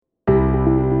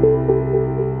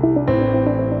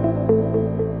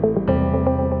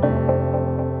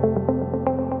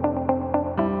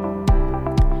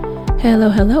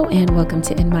Hello, and welcome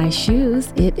to In My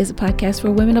Shoes. It is a podcast for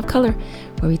women of color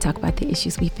where we talk about the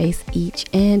issues we face each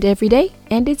and every day.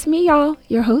 And it's me, y'all,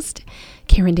 your host,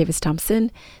 Karen Davis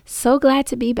Thompson. So glad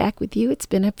to be back with you. It's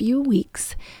been a few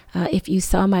weeks. If you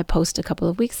saw my post a couple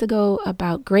of weeks ago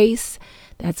about grace,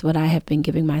 that's what I have been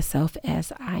giving myself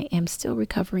as I am still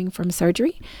recovering from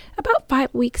surgery, about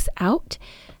 5 weeks out.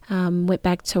 Went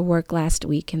back to work last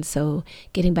week, and so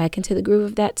getting back into the groove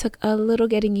of that took a little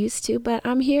getting used to, but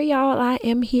I'm here, y'all. I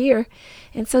am here.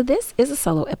 And so this is a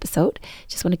solo episode.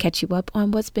 Just want to catch you up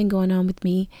on what's been going on with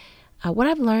me, what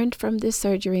I've learned from this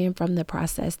surgery and from the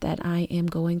process that I am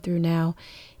going through now,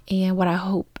 and what I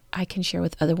hope I can share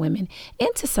with other women,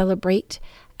 and to celebrate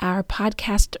our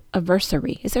podcast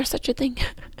anniversary. Is there such a thing?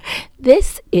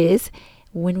 This is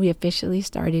when we officially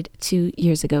started 2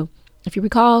 years ago. If you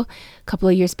recall, a couple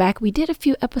of years back, we did a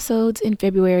few episodes in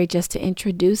February just to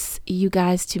introduce you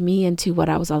guys to me and to what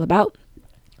I was all about.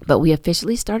 But we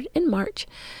officially started in March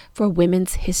for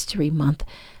Women's History Month.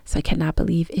 So I cannot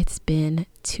believe it's been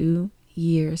 2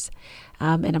 years.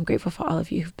 And I'm grateful for all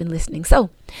of you who've been listening. So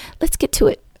let's get to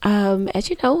it. As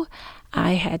you know,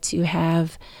 I had to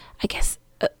have,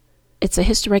 it's a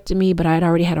hysterectomy, but I'd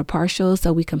already had a partial.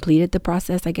 So we completed the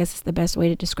process. I guess it's the best way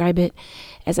to describe it.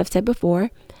 As I've said before,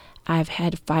 I've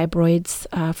had fibroids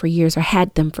for years, or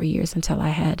had them for years, until I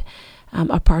had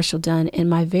a partial done in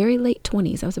my very late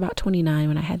 20s. I was about 29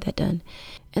 when I had that done.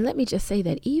 And let me just say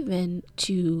that even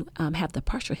to have the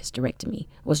partial hysterectomy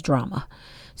was drama.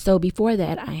 So before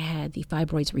that, I had the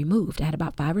fibroids removed. I had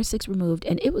about 5 or 6 removed,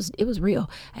 and it was real.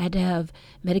 I had to have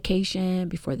medication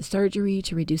before the surgery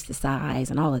to reduce the size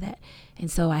and all of that.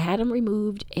 And so I had them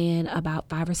removed, and about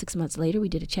 5 or 6 months later, we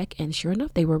did a check, and sure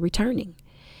enough, they were returning.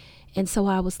 And so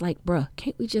I was like, bruh,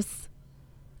 can't we just,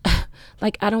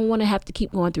 I don't want to have to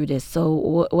keep going through this.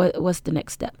 So what's the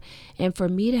next step? And for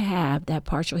me to have that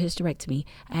partial hysterectomy,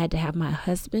 I had to have my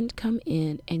husband come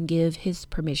in and give his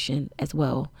permission as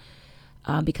well.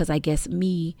 Because I guess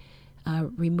me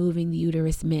removing the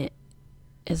uterus meant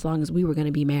as long as we were going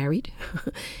to be married,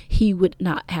 he would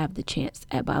not have the chance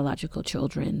at biological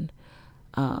children.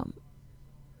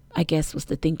 I guess was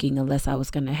the thinking, unless I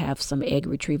was going to have some egg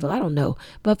retrieval. I don't know.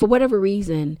 But for whatever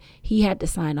reason, he had to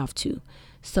sign off too.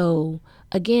 So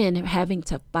again, having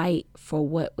to fight for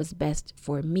what was best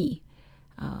for me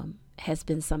has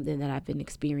been something that I've been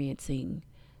experiencing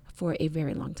for a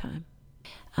very long time.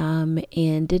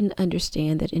 And didn't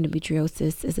understand that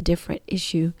endometriosis is a different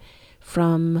issue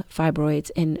from fibroids,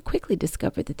 and quickly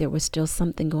discovered that there was still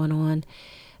something going on.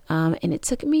 And it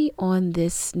took me on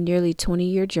this nearly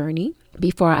 20-year journey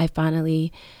before I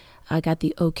finally got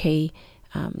the okay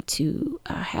to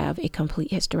have a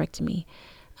complete hysterectomy.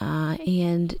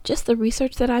 And just the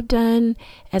research that I've done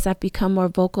as I've become more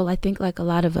vocal, I think like a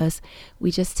lot of us,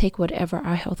 we just take whatever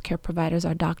our healthcare providers,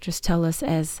 our doctors tell us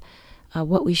as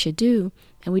what we should do,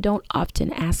 and we don't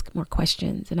often ask more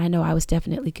questions. And I know I was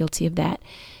definitely guilty of that.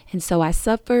 And so I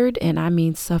suffered, and I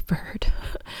mean suffered,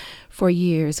 for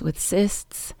years with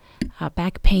cysts,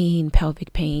 back pain,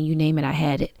 pelvic pain, you name it, I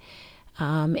had it.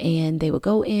 And they would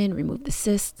go in, remove the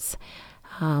cysts,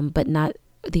 but not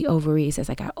the ovaries. As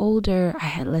I got older, I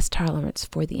had less tolerance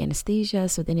for the anesthesia,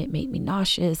 so then it made me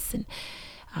nauseous. And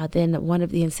then one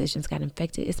of the incisions got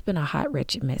infected. It's been a hot,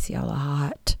 wretched mess, y'all, a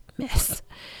hot mess.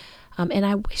 And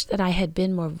I wish that I had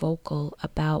been more vocal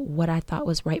about what I thought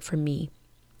was right for me.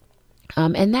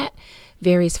 And that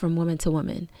varies from woman to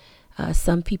woman.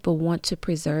 Some people want to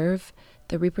preserve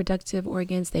the reproductive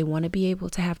organs. They want to be able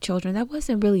to have children. That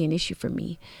wasn't really an issue for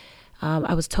me.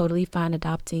 I was totally fine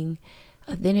adopting.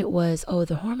 Then it was,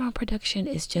 the hormone production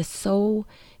is just so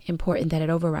important that it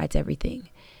overrides everything.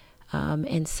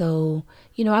 And so,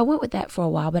 I went with that for a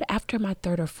while. But after my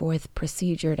 3rd or 4th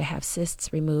procedure to have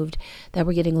cysts removed that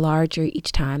were getting larger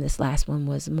each time, this last one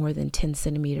was more than 10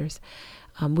 centimeters,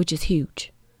 which is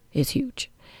huge. It's huge.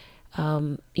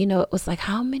 It was like,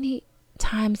 how many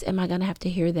times am I going to have to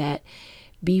hear that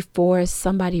before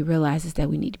somebody realizes that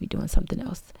we need to be doing something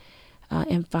else?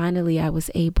 And finally, I was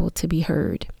able to be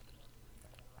heard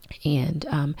and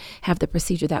have the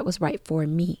procedure that was right for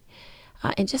me.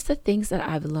 And just the things that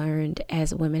I've learned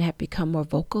as women have become more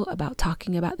vocal about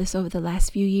talking about this over the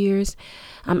last few years.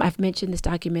 I've mentioned this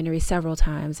documentary several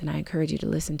times, and I encourage you to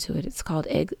listen to it. It's called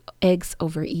Eggs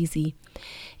Over Easy.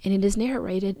 And it is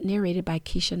narrated by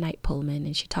Keisha Knight Pullman.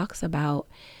 And she talks about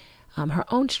her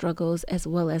own struggles, as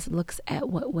well as looks at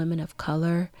what women of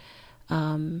color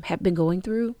have been going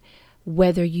through.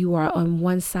 Whether you are on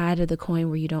one side of the coin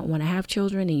where you don't want to have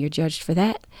children and you're judged for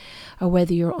that, or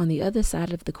whether you're on the other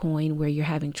side of the coin where you're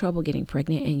having trouble getting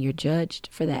pregnant and you're judged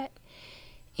for that.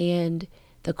 And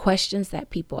the questions that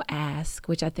people ask,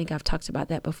 which I think I've talked about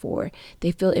that before,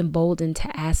 they feel emboldened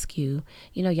to ask you,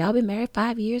 y'all been married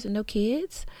 5 years and no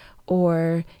kids?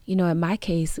 Or, in my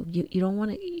case, you don't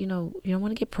want to, you don't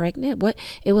want to get pregnant. What?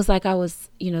 It was like I was,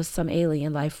 some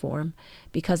alien life form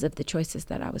because of the choices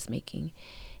that I was making.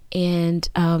 And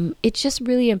it just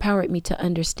really empowered me to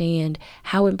understand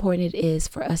how important it is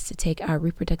for us to take our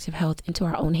reproductive health into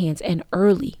our own hands and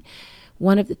early.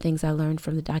 One of the things I learned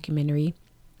from the documentary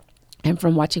and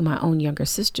from watching my own younger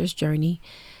sister's journey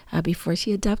before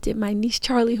she adopted my niece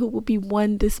Charlie, who will be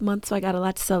 1 this month, so I got a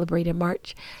lot to celebrate in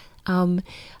March.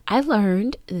 I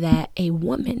learned that a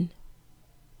woman,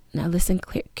 now listen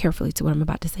carefully to what I'm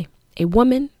about to say, a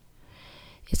woman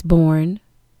is born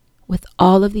with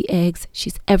all of the eggs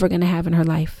she's ever going to have in her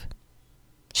life.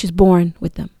 She's born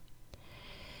with them.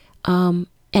 And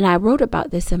I wrote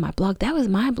about this in my blog. That was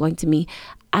mind-blowing to me.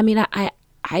 I mean, I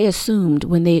assumed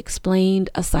when they explained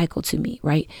a cycle to me,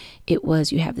 right, it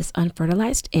was you have this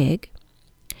unfertilized egg.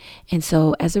 And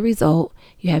so as a result,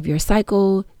 you have your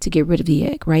cycle to get rid of the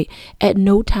egg, right? At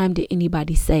no time did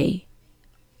anybody say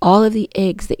all of the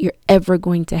eggs that you're ever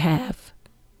going to have,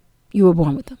 you were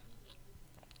born with them.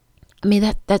 I mean,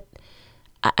 that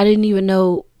I didn't even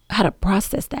know how to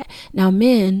process that. Now,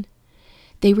 men,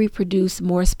 they reproduce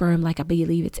more sperm, like I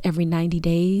believe it's every 90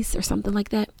 days or something like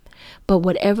that. But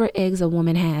whatever eggs a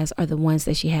woman has are the ones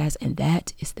that she has, and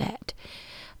that is that.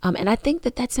 And I think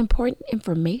that that's important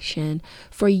information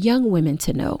for young women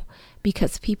to know,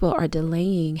 because people are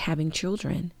delaying having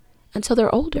children until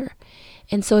they're older.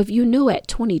 And so if you knew at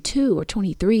 22 or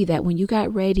 23 that when you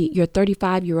got ready, your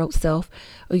 35-year-old self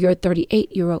or your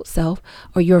 38-year-old self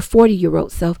or your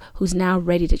 40-year-old self who's now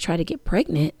ready to try to get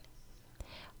pregnant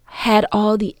had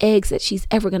all the eggs that she's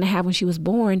ever going to have when she was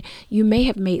born, you may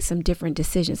have made some different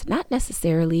decisions, not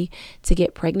necessarily to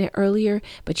get pregnant earlier,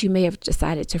 but you may have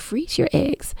decided to freeze your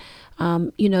eggs.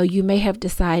 You may have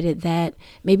decided that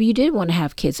maybe you did want to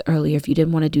have kids earlier if you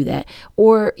didn't want to do that,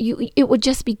 or it would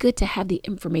just be good to have the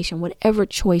information, whatever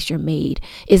choice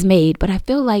is made. But I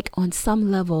feel like on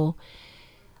some level,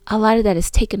 a lot of that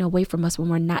is taken away from us when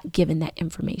we're not given that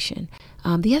information.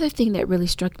 The other thing that really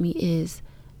struck me is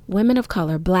women of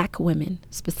color, Black women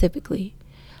specifically,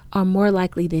 are more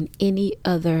likely than any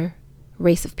other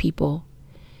race of people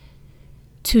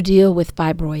to deal with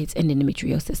fibroids and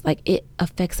endometriosis. Like, it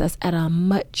affects us at a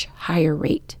much higher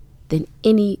rate than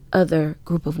any other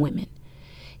group of women.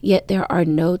 Yet there are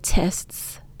no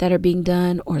tests that are being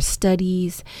done or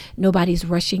studies. Nobody's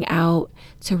rushing out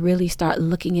to really start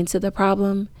looking into the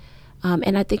problem.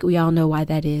 And I think we all know why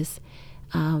that is.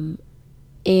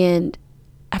 And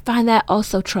I find that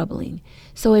also troubling.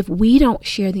 So if we don't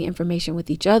share the information with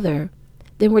each other,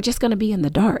 then we're just going to be in the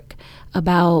dark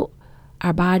about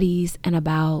our bodies and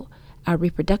about our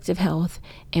reproductive health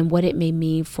and what it may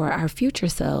mean for our future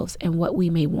selves and what we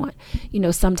may want.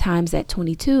 Sometimes at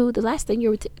 22, the last thing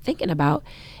you're thinking about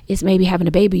is maybe having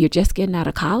a baby. You're just getting out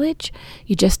of college.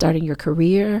 You're just starting your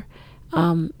career.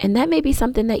 And that may be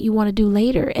something that you want to do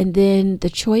later. And then the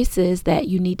choices that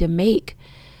you need to make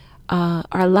are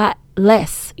a lot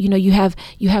less. You have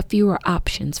fewer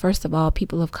options. First of all,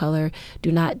 people of color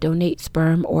do not donate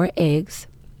sperm or eggs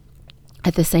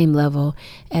at the same level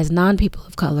as non-people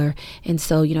of color. And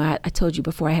so, I told you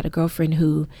before, I had a girlfriend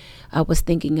who was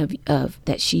thinking of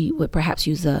that she would perhaps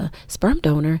use a sperm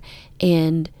donor.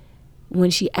 And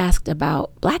when she asked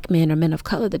about Black men or men of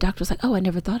color, the doctor was like, oh, I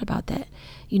never thought about that.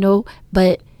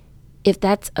 But if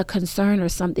that's a concern or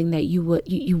something that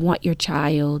you want your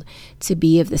child to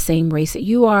be of the same race that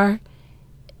you are,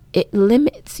 it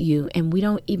limits you. And we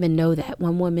don't even know that.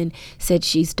 One woman said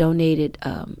she's donated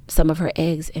some of her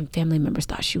eggs, and family members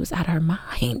thought she was out of her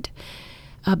mind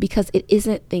because it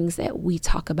isn't things that we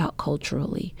talk about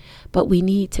culturally, but we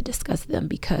need to discuss them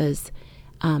because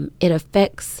it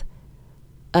affects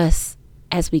us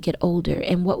as we get older.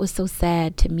 And what was so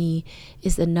sad to me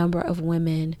is the number of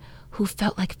women who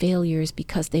felt like failures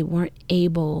because they weren't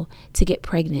able to get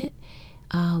pregnant.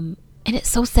 And it's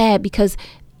so sad because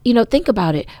think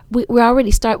about it. We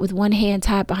already start with one hand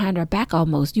tied behind our back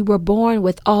almost. You were born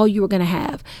with all you were going to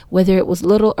have, whether it was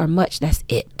little or much, that's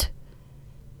it,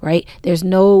 right? There's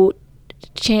no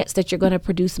chance that you're going to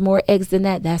produce more eggs than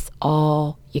that. That's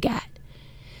all you got.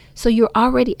 So you're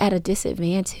already at a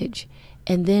disadvantage.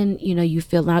 And then, you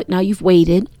feel now you've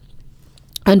waited,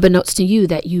 unbeknownst to you,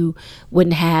 that you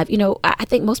wouldn't have, I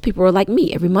think most people are like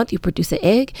me. Every month you produce an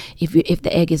egg. If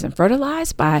the egg isn't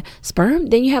fertilized by sperm,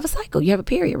 then you have a cycle, you have a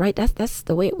period, right? That's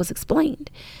the way it was explained.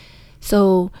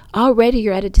 So already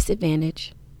you're at a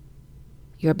disadvantage.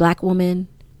 You're a Black woman.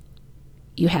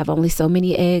 You have only so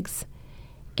many eggs.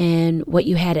 And what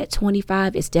you had at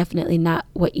 25 is definitely not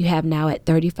what you have now at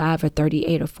 35 or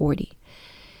 38 or 40.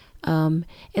 And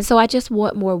so I just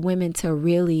want more women to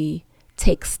really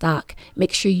take stock.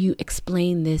 Make sure you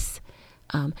explain this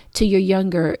to your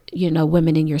younger,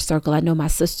 women in your circle. I know my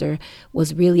sister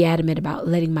was really adamant about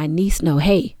letting my niece know,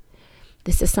 hey,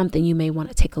 this is something you may want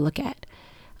to take a look at.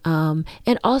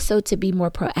 And also to be more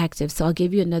proactive. So I'll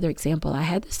give you another example. I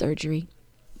had the surgery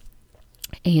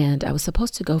and I was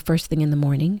supposed to go first thing in the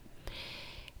morning.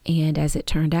 And as it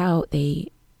turned out,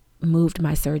 they moved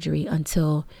my surgery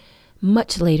until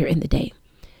much later in the day.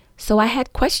 So I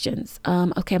had questions.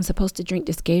 Okay, I'm supposed to drink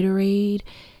this Gatorade.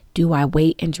 Do I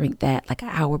wait and drink that like an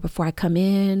hour before I come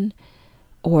in?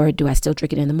 Or do I still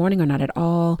drink it in the morning or not at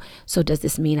all? So does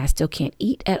this mean I still can't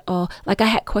eat at all? Like I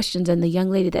had questions, and the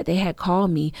young lady that they had called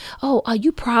me,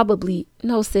 you probably,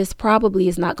 no sis, probably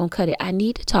is not going to cut it. I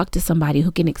need to talk to somebody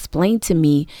who can explain to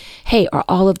me, hey, are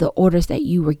all of the orders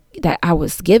that I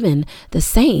was given the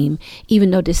same,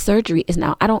 even though this surgery is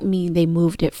now, I don't mean they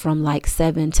moved it from like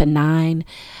 7 to 9.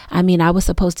 I mean, I was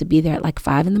supposed to be there at like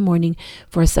 5 a.m.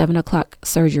 for a 7 o'clock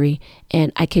surgery.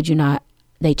 And I kid you not,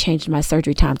 they changed my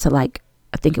surgery time to like,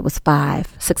 I think it was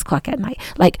 6 o'clock at night.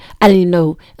 Like, I didn't even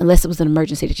know, unless it was an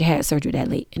emergency, that you had surgery that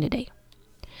late in the day.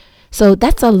 So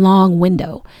that's a long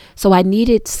window. So I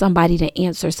needed somebody to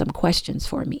answer some questions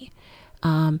for me.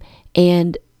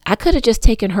 And I could have just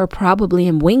taken her probably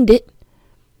and winged it.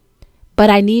 But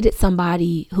I needed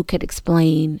somebody who could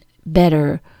explain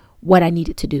better what I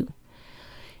needed to do.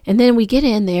 And then we get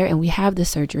in there and we have the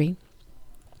surgery.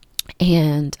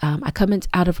 And I come into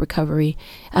recovery,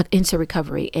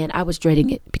 and I was dreading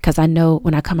it because I know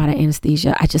when I come out of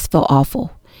anesthesia, I just feel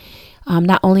awful.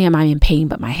 Not only am I in pain,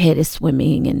 but my head is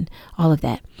swimming and all of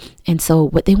that. And so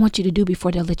what they want you to do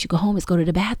before they'll let you go home is go to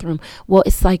the bathroom. Well,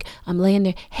 it's like I'm laying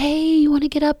there. Hey, you want to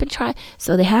get up and try?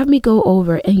 So they have me go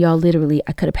over, and y'all, literally,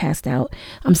 I could have passed out.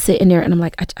 I'm sitting there and I'm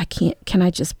like, I can't. Can I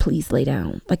just please lay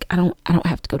down? Like, I don't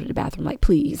have to go to the bathroom. Like,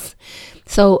 please.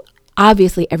 So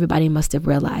obviously, everybody must have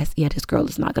realized, yeah, this girl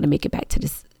is not going to make it back to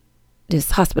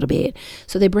this hospital bed.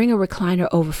 So they bring a recliner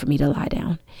over for me to lie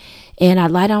down. And I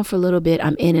lie down for a little bit.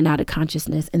 I'm in and out of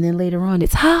consciousness. And then later on,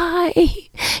 it's, hi,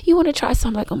 you want to try? So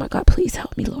I'm like, oh my God, please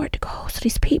help me, Lord, to go. So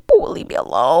these people will leave me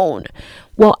alone.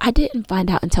 Well, I didn't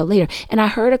find out until later. And I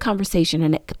heard a conversation,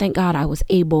 and thank God I was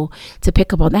able to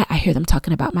pick up on that. I hear them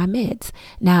talking about my meds.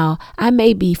 Now, I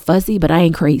may be fuzzy, but I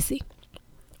ain't crazy.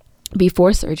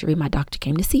 Before surgery, my doctor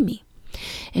came to see me.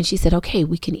 And she said, okay,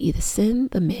 we can either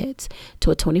send the meds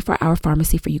to a 24-hour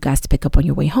pharmacy for you guys to pick up on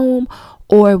your way home,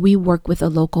 or we work with a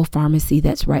local pharmacy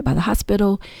that's right by the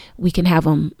hospital. We can have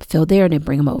them filled there and then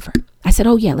bring them over. I said,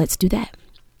 oh yeah, let's do that.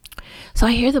 So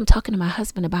I hear them talking to my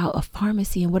husband about a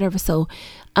pharmacy and whatever. So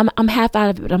I'm half out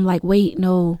of it, but I'm like, wait,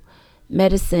 no,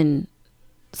 medicine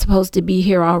supposed to be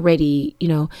here already,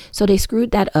 So they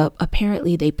screwed that up.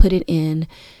 Apparently they put it in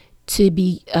to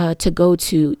go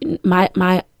to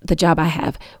the job I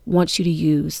have wants you to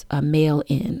use a mail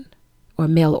in or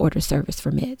mail order service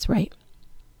for meds, right?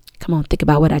 Come on, think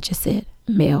about what I just said.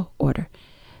 Mail order.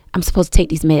 I'm supposed to take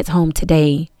these meds home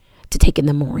today to take in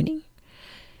the morning.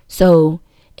 So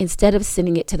instead of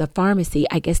sending it to the pharmacy,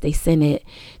 I guess they send it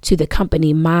to the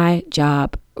company my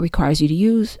job requires you to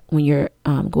use when you're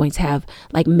going to have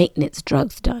like maintenance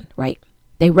drugs done, right?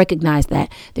 They recognize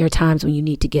that there are times when you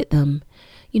need to get them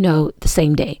the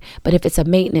same day. But if it's a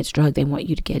maintenance drug, they want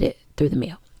you to get it through the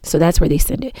mail. So that's where they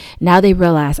send it. Now they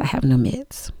realize I have no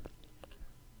meds.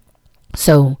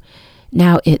 So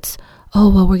now it's,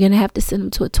 we're going to have to send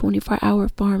them to a 24-hour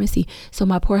pharmacy. So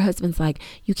my poor husband's like,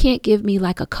 you can't give me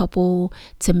like a couple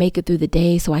to make it through the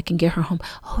day so I can get her home.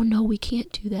 Oh, no, we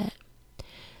can't do that.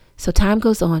 So time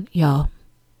goes on, y'all.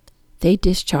 They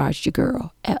discharged your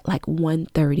girl at like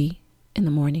 1:30 in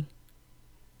the morning.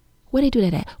 Where they do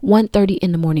that at? 1:30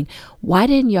 in the morning. Why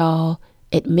didn't y'all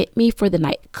admit me for the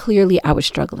night? Clearly, I was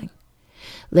struggling.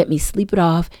 Let me sleep it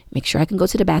off, make sure I can go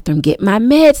to the bathroom, get my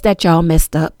meds that y'all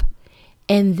messed up,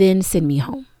 and then send me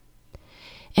home.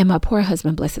 And my poor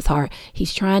husband, bless his heart,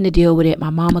 he's trying to deal with it. My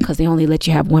mama, because they only let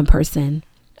you have one person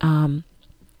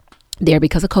there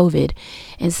because of COVID.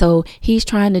 And so he's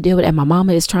trying to deal with it. And my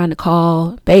mama is trying to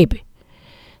call baby.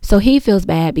 So he feels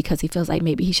bad because he feels like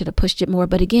maybe he should have pushed it more.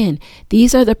 But again,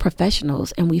 these are the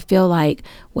professionals, and we feel like,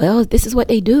 well, this is what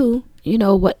they do.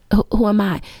 Who am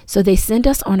I? So they send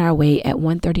us on our way at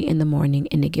 1:30 in the morning,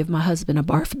 and they give my husband a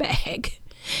barf bag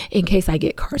in case I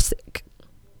get car sick.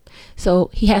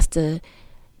 So he has to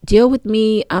deal with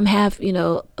me. I'm half,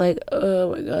 like,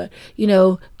 oh my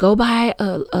God, go by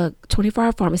a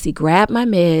 24-hour pharmacy, grab my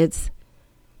meds,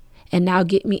 and now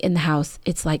get me in the house.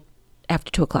 It's like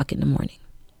after 2 o'clock in the morning.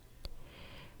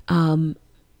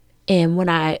 And when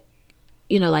I,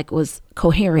 was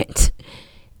coherent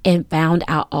and found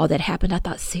out all that happened, I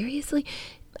thought, seriously,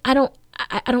 I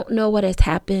don't know what has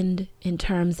happened in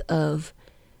terms of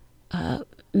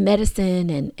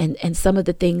medicine and some of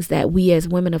the things that we as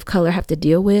women of color have to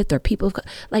deal with, or people of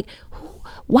like,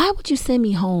 why would you send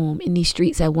me home in these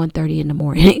streets at 1:30 in the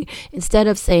morning instead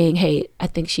of saying, hey, I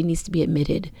think she needs to be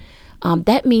admitted?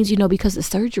 That means, because the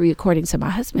surgery, according to my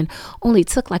husband, only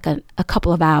took like a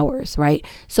couple of hours, right?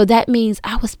 So that means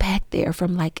I was back there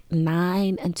from like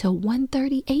 9 until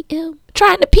 1:30 a.m.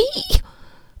 trying to pee.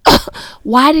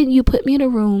 Why didn't you put me in a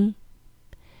room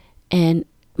and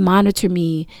monitor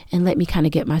me and let me kind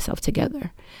of get myself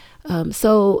together?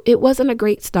 So it wasn't a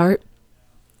great start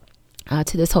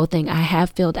to this whole thing. I have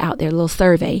filled out their little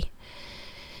survey,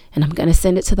 and I'm going to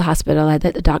send it to the hospital. I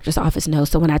let the doctor's office know.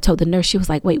 So when I told the nurse, she was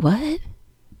like, wait, what?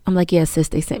 I'm like, yeah, sis,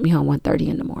 they sent me home 1:30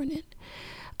 in the morning.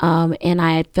 And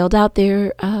I filled out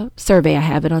their survey. I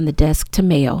have it on the desk to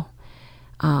mail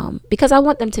because I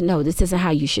want them to know this isn't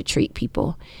how you should treat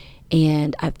people.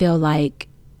 And I feel like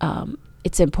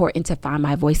it's important to find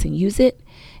my voice and use it.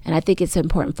 And I think it's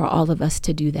important for all of us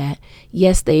to do that.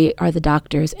 Yes, they are the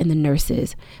doctors and the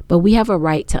nurses, but we have a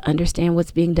right to understand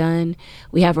what's being done.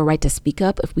 We have a right to speak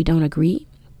up if we don't agree,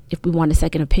 if we want a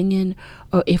second opinion,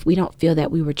 or if we don't feel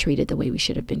that we were treated the way we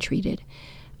should have been treated.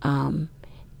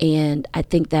 And I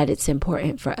think that it's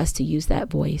important for us to use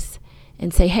that voice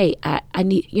and say, hey, I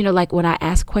need, like when I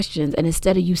ask questions, and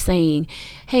instead of you saying,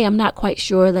 hey, I'm not quite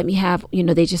sure, let me have,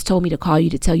 they just told me to call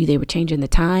you to tell you they were changing the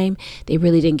time. They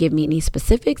really didn't give me any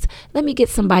specifics. Let me get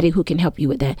somebody who can help you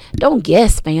with that. Don't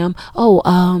guess, fam.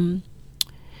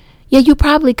 Yeah, you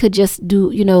probably could just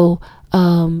do, you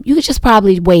could just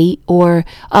probably wait, or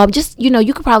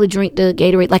you could probably drink the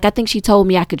Gatorade. Like, I think she told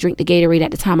me I could drink the Gatorade at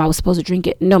the time I was supposed to drink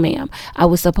it. No, ma'am. I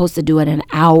was supposed to do it an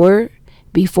hour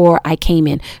before I came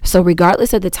in. So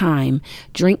regardless of the time,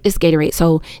 drink this Gatorade.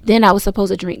 So then I was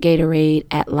supposed to drink Gatorade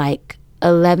at like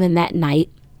 11 that night.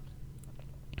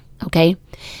 Okay.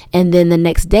 And then the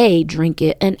next day, drink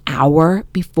it an hour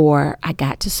before I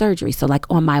got to surgery. So like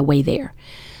on my way there.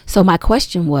 So my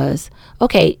question was,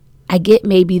 okay, I get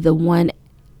maybe the one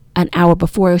an hour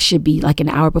before, it should be like an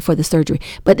hour before the surgery,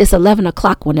 but this 11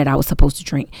 o'clock one that I was supposed to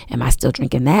drink. Am I still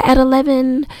drinking that at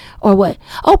 11 or what?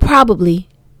 Oh, probably.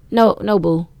 No,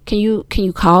 boo. Can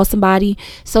you call somebody?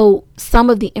 So some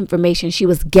of the information she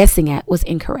was guessing at was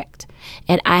incorrect.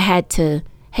 And I had to,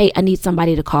 hey, I need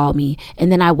somebody to call me.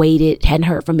 And then I waited, hadn't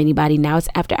heard from anybody. Now it's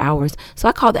after hours. So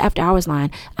I called the after hours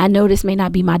line. I know this may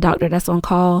not be my doctor that's on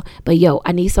call, but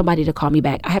I need somebody to call me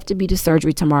back. I have to be to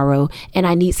surgery tomorrow, and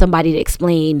I need somebody to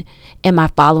explain, am I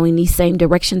following these same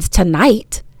directions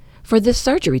tonight for this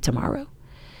surgery tomorrow?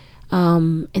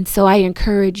 And so I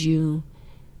encourage you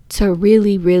to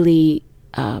really, really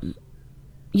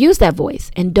use that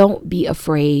voice, and don't be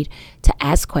afraid to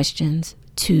ask questions,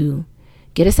 to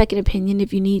get a second opinion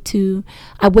if you need to.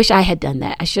 I wish I had done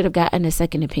that. I should have gotten a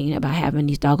second opinion about having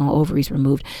these doggone ovaries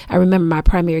removed. I remember my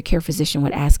primary care physician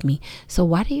would ask me, so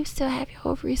why do you still have your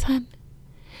ovaries, hon?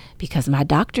 Because my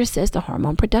doctor says the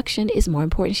hormone production is more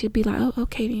important. She'd be like, oh,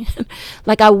 okay then.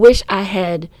 Like, I wish I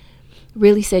had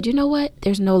really said, you know what?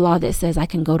 There's no law that says I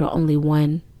can go to only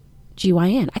one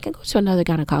GYN. I can go to another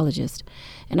gynecologist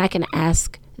and I can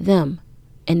ask them,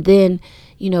 and then,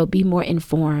 be more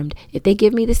informed. If they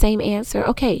give me the same answer,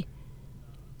 okay.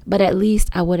 But at least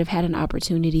I would have had an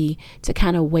opportunity to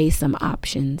kind of weigh some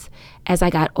options as I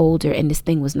got older and this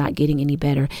thing was not getting any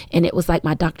better. And it was like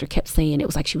my doctor kept saying, it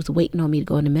was like she was waiting on me to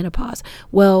go into menopause.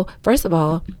 Well, first of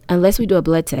all, unless we do a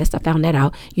blood test, I found that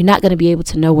out, you're not going to be able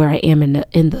to know where I am in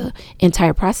the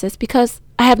entire process, because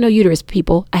I have no uterus,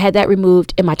 people. I had that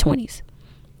removed in my 20s.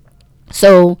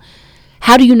 So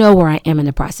how do you know where I am in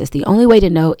the process? The only way to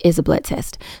know is a blood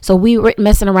test. So we were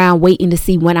messing around waiting to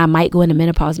see when I might go into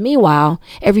menopause. Meanwhile,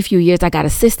 every few years I got a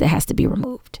cyst that has to be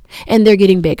removed, and they're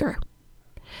getting bigger.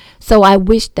 So I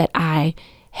wish that I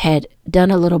had done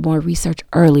a little more research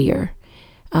earlier.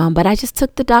 But I just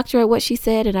took the doctor at what she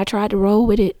said, and I tried to roll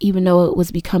with it, even though it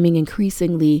was becoming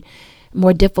increasingly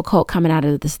more difficult coming out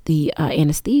of the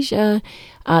anesthesia.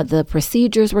 The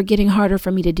procedures were getting harder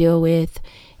for me to deal with.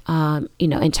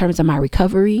 In terms of my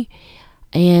recovery.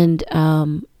 And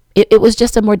it was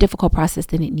just a more difficult process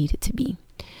than it needed to be.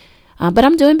 But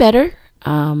I'm doing better.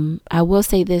 I will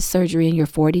say this, surgery in your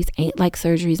 40s ain't like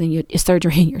surgery in your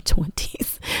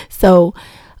 20s. So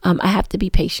I have to be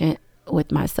patient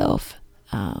with myself.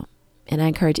 And I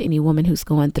encourage any woman who's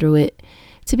going through it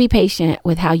to be patient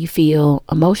with how you feel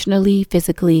emotionally,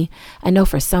 physically. I know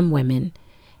for some women,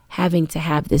 having to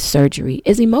have this surgery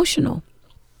is emotional.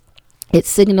 It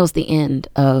signals the end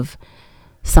of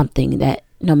something that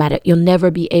no matter, you'll never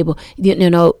be able,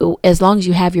 as long as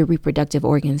you have your reproductive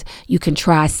organs, you can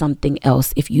try something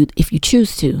else if you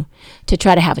choose to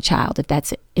try to have a child, if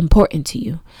that's important to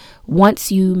you.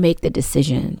 Once you make the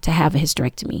decision to have a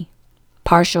hysterectomy,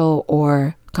 partial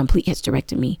or complete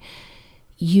hysterectomy,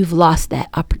 you've lost that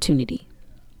opportunity.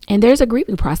 And there's a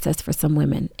grieving process for some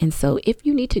women. And so if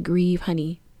you need to grieve,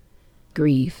 honey,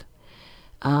 grieve.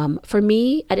 For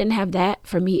me, I didn't have that.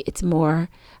 For me, it's more,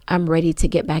 I'm ready to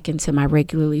get back into my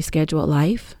regularly scheduled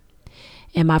life.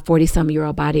 And my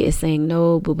 40-some-year-old body is saying,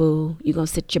 no, boo-boo, you're going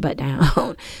to sit your butt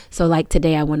down. So like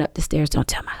today, I went up the stairs. Don't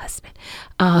tell my husband.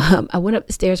 I went up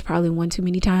the stairs probably one too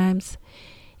many times.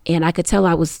 And I could tell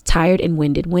I was tired and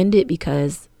winded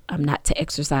because I'm not to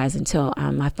exercise until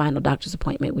my final doctor's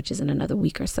appointment, which is in another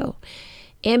week or so.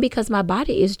 And because my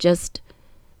body is just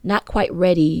not quite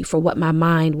ready for what my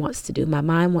mind wants to do. My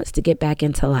mind wants to get back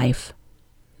into life.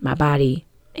 My body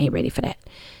ain't ready for that.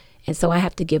 And so I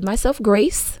have to give myself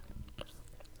grace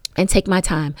and take my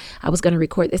time. I was going to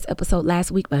record this episode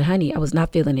last week, but honey, I was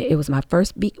not feeling it. It was my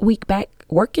first week back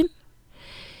working.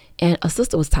 And a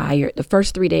sister was tired. The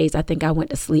first 3 days, I think I went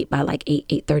to sleep by like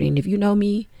 8:30. And if you know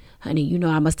me, honey, you know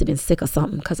I must have been sick or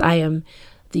something because I am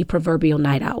the proverbial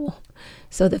night owl.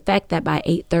 So the fact that by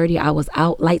 8:30 I was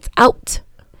out, lights out,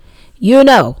 you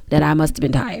know that I must have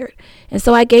been tired. And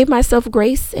so I gave myself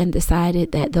grace and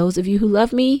decided that those of you who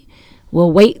love me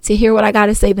will wait to hear what I got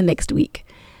to say the next week.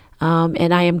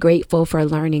 And I am grateful for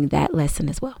learning that lesson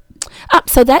as well.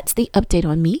 So that's the update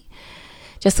on me.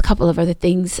 Just a couple of other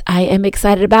things I am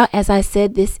excited about. As I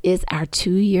said, this is our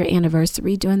 2-year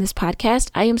anniversary doing this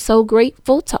podcast. I am so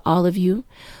grateful to all of you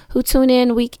who tune in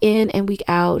and week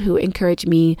out, who encourage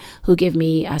me, who give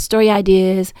me story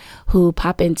ideas, who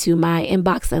pop into my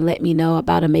inbox and let me know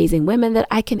about amazing women that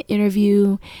I can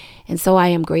interview. And so I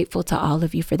am grateful to all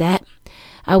of you for that.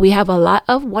 We have a lot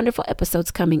of wonderful episodes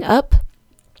coming up.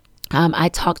 I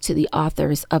talked to the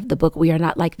authors of the book, We Are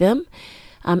Not Like Them.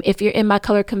 If you're in my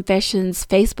Color Confessions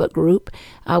Facebook group,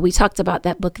 we talked about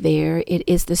that book there. It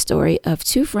is the story of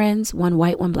two friends, one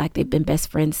white, one black. They've been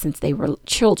best friends since they were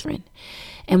children.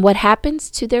 And what happens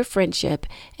to their friendship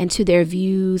and to their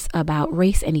views about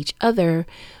race and each other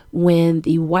when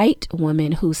the white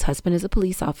woman, whose husband is a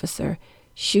police officer,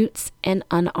 shoots an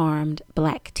unarmed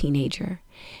black teenager.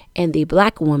 And the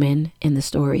black woman in the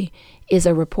story is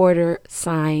a reporter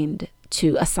assigned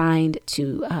to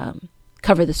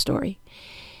cover the story.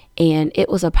 And it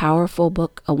was a powerful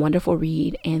book, a wonderful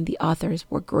read, and the authors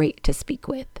were great to speak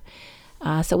with.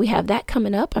 So we have that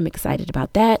coming up. I'm excited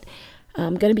about that.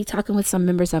 I'm going to be talking with some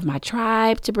members of my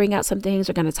tribe to bring out some things.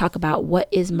 We're going to talk about what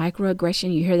is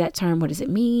microaggression. You hear that term. What does it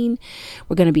mean?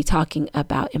 We're going to be talking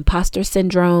about imposter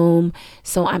syndrome.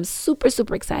 So I'm super,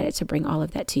 super excited to bring all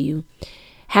of that to you.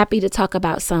 Happy to talk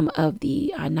about some of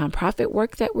the nonprofit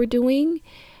work that we're doing.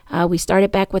 We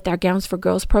started back with our Gowns for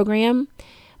Girls program.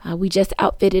 We just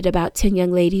outfitted about 10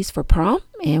 young ladies for prom,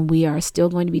 and we are still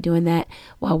going to be doing that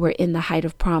while we're in the height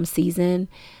of prom season.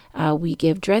 We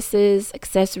give dresses,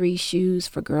 accessories, shoes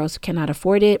for girls who cannot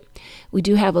afford it. We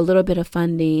do have a little bit of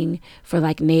funding for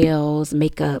like nails,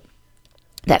 makeup,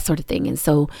 that sort of thing. And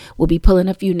so we'll be pulling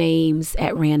a few names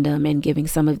at random and giving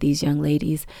some of these young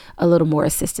ladies a little more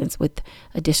assistance with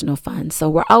additional funds. So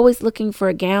we're always looking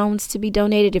for gowns to be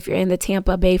donated. If you're in the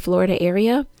Tampa Bay, Florida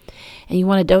area and you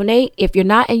want to donate, if you're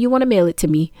not and you want to mail it to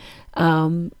me,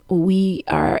 we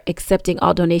are accepting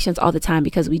all donations all the time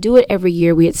because we do it every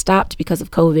year. We had stopped because of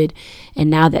COVID.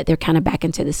 And now that they're kind of back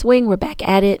into the swing, we're back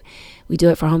at it. We do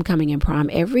it for homecoming and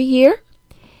prom every year.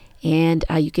 And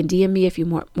you can DM me if you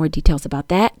want more details about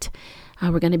that.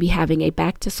 We're going to be having a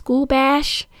back to school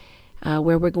bash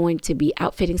where we're going to be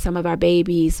outfitting some of our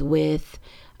babies with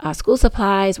school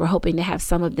supplies. We're hoping to have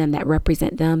some of them that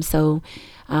represent them. So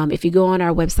if you go on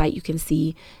our website, you can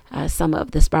see some of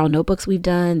the spiral notebooks we've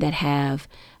done that have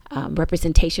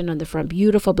representation on the front.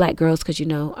 Beautiful black girls, because, you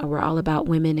know, we're all about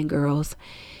women and girls.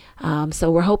 So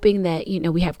we're hoping that, you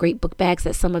know, we have great book bags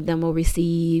that some of them will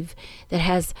receive that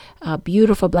has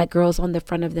beautiful black girls on the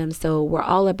front of them. So we're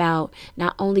all about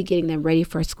not only getting them ready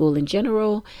for school in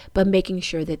general, but making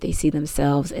sure that they see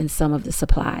themselves in some of the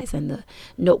supplies and the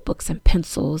notebooks and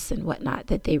pencils and whatnot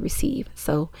that they receive.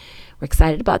 So we're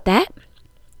excited about that.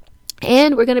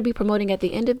 And we're going to be promoting at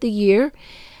the end of the year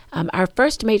our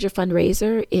first major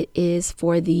fundraiser. It is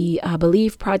for the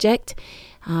Believe Project.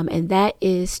 And that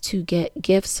is to get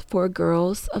gifts for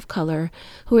girls of color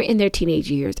who are in their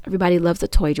teenage years. Everybody loves a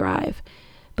toy drive.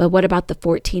 But what about the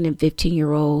 14 and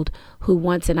 15-year-old who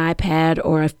wants an iPad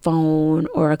or a phone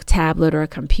or a tablet or a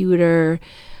computer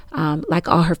like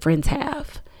all her friends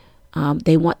have?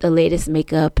 They want the latest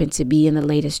makeup and to be in the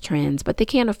latest trends, but they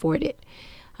can't afford it.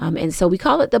 And so we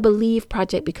call it the Believe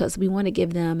Project because we want to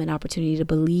give them an opportunity to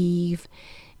believe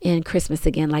in Christmas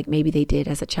again, like maybe they did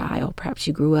as a child. Perhaps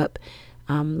you grew up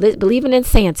believing in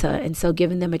Santa, and so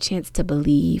giving them a chance to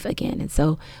believe again. And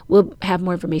so we'll have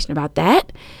more information about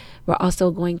that. We're also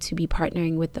going to be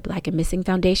partnering with the Black and Missing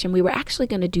Foundation. We were actually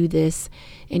going to do this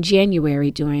in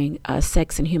January during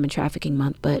Sex and Human Trafficking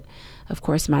Month, but of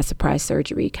course my surprise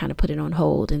surgery kind of put it on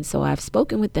hold. And so I've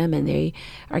spoken with them and they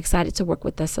are excited to work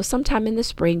with us. So sometime in the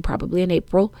spring, probably in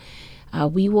April,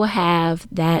 we will have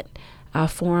that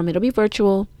forum. It'll be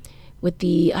virtual with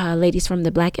the ladies from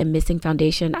the Black and Missing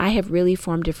Foundation. I have really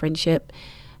formed a friendship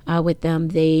with them.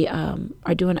 They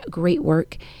are doing great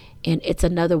work. And it's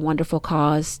another wonderful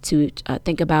cause to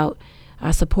think about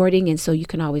supporting. And so you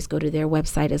can always go to their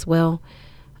website as well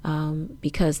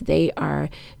because they are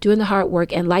doing the hard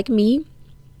work. And like me,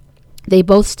 they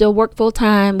both still work full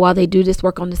time while they do this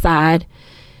work on the side.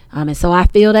 And so I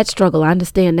feel that struggle. I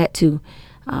understand that too.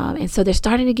 And so they're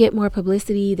starting to get more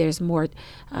publicity. There's more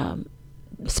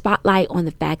spotlight on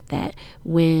the fact that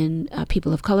when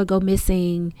people of color go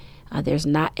missing, there's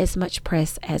not as much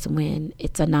press as when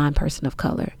it's a non-person of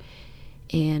color.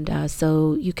 And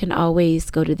so you can always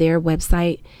go to their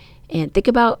website and think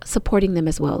about supporting them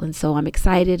as well. And so I'm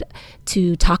excited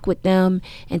to talk with them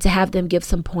and to have them give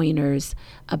some pointers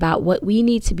about what we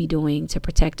need to be doing to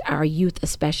protect our youth,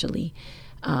 especially.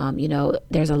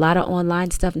 There's a lot of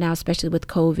online stuff now, especially with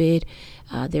COVID.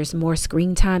 There's more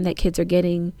screen time that kids are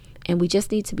getting. And we just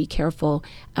need to be careful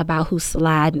about who's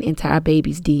sliding into our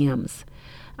babies' DMs.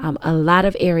 A lot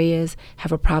of areas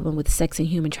have a problem with sex and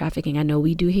human trafficking. I know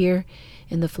we do here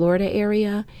in the Florida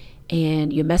area,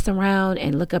 and you mess around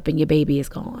and look up and your baby is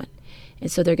gone. And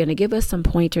so they're going to give us some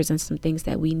pointers and some things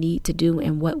that we need to do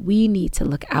and what we need to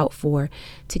look out for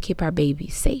to keep our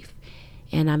babies safe.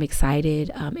 And I'm excited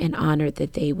and honored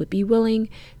that they would be willing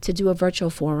to do a virtual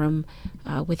forum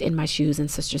with In My Shoes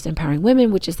and Sisters Empowering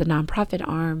Women, which is the nonprofit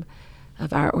arm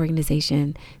of our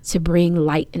organization, to bring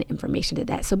light and information to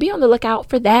that. So be on the lookout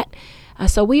for that.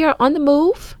 So we are on the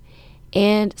move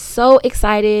and so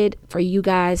excited for you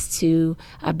guys to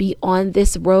be on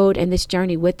this road and this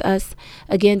journey with us.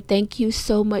 Again, thank you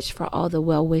so much for all the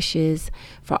well wishes,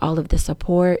 for all of the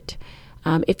support.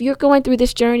 If you're going through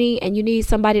this journey and you need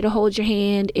somebody to hold your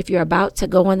hand, if you're about to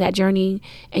go on that journey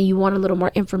and you want a little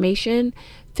more information,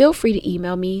 feel free to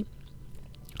email me.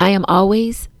 I am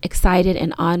always excited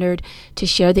and honored to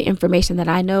share the information that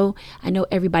I know. I know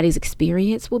everybody's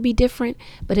experience will be different,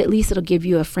 but at least it'll give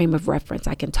you a frame of reference.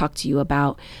 I can talk to you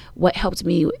about what helped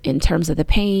me in terms of the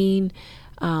pain.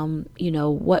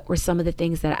 What were some of the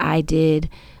things that I did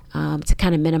to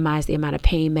kind of minimize the amount of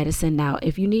pain medicine. Now,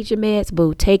 if you need your meds,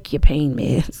 boo, take your pain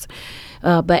meds.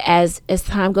 But as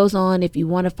time goes on, if you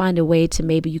want to find a way to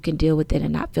maybe you can deal with it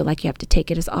and not feel like you have to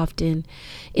take it as often,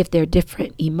 if there are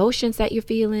different emotions that you're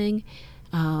feeling,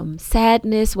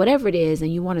 sadness, whatever it is,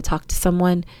 and you want to talk to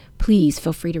someone, please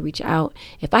feel free to reach out.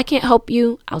 If I can't help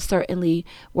you, I'll certainly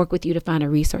work with you to find a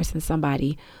resource and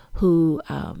somebody who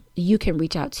you can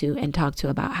reach out to and talk to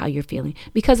about how you're feeling,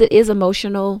 because it is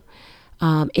emotional.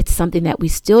 It's something that we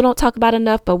still don't talk about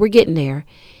enough, but we're getting there.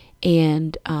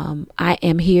 And I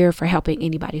am here for helping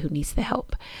anybody who needs the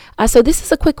help. So this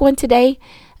is a quick one today.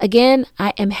 Again,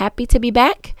 I am happy to be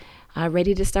back,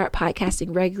 ready to start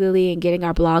podcasting regularly and getting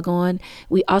our blog on.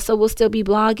 We also will still be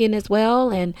blogging as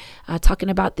well and talking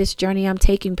about this journey I'm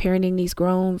taking, parenting these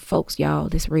grown folks. Y'all,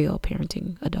 this real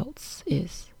parenting adults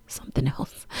is something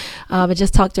else. I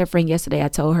just talked to a friend yesterday. I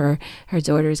told her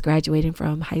daughter is graduating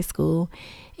from high school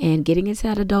and getting into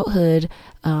that adulthood,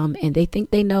 and they think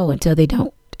they know until they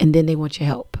don't. And then they want your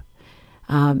help.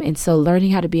 And so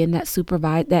learning how to be in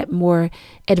that more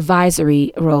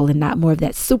advisory role and not more of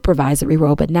that supervisory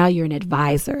role, but now you're an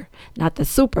advisor, not the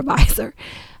supervisor.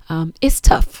 It's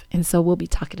tough. And so we'll be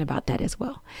talking about that as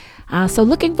well. So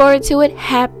looking forward to it.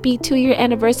 Happy 2-year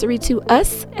anniversary to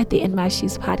us at the In My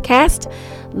Shoes podcast.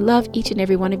 Love each and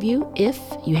every one of you. If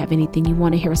you have anything you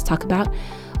want to hear us talk about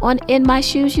on In My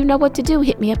Shoes, you know what to do.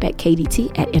 Hit me up at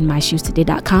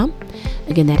kdt@inmyshoestoday.com.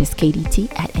 Again, that is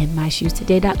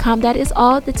kdt@inmyshoestoday.com. That is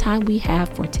all the time we have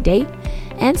for today.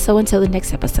 And so until the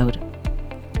next episode,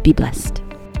 be blessed.